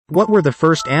What were the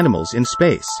first animals in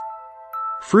space?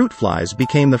 Fruit flies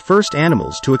became the first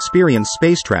animals to experience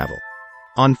space travel.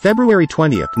 On February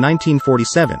 20,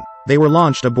 1947, they were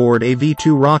launched aboard a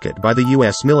V-2 rocket by the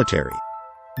U.S. military.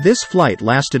 This flight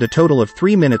lasted a total of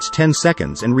 3 minutes 10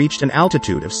 seconds and reached an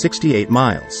altitude of 68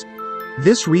 miles.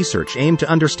 This research aimed to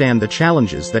understand the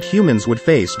challenges that humans would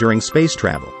face during space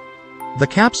travel. The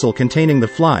capsule containing the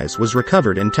flies was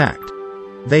recovered intact.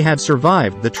 They had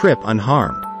survived the trip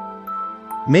unharmed,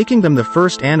 making them the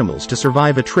first animals to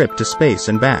survive a trip to space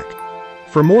and back.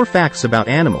 For more facts about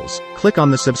animals, click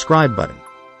on the subscribe button.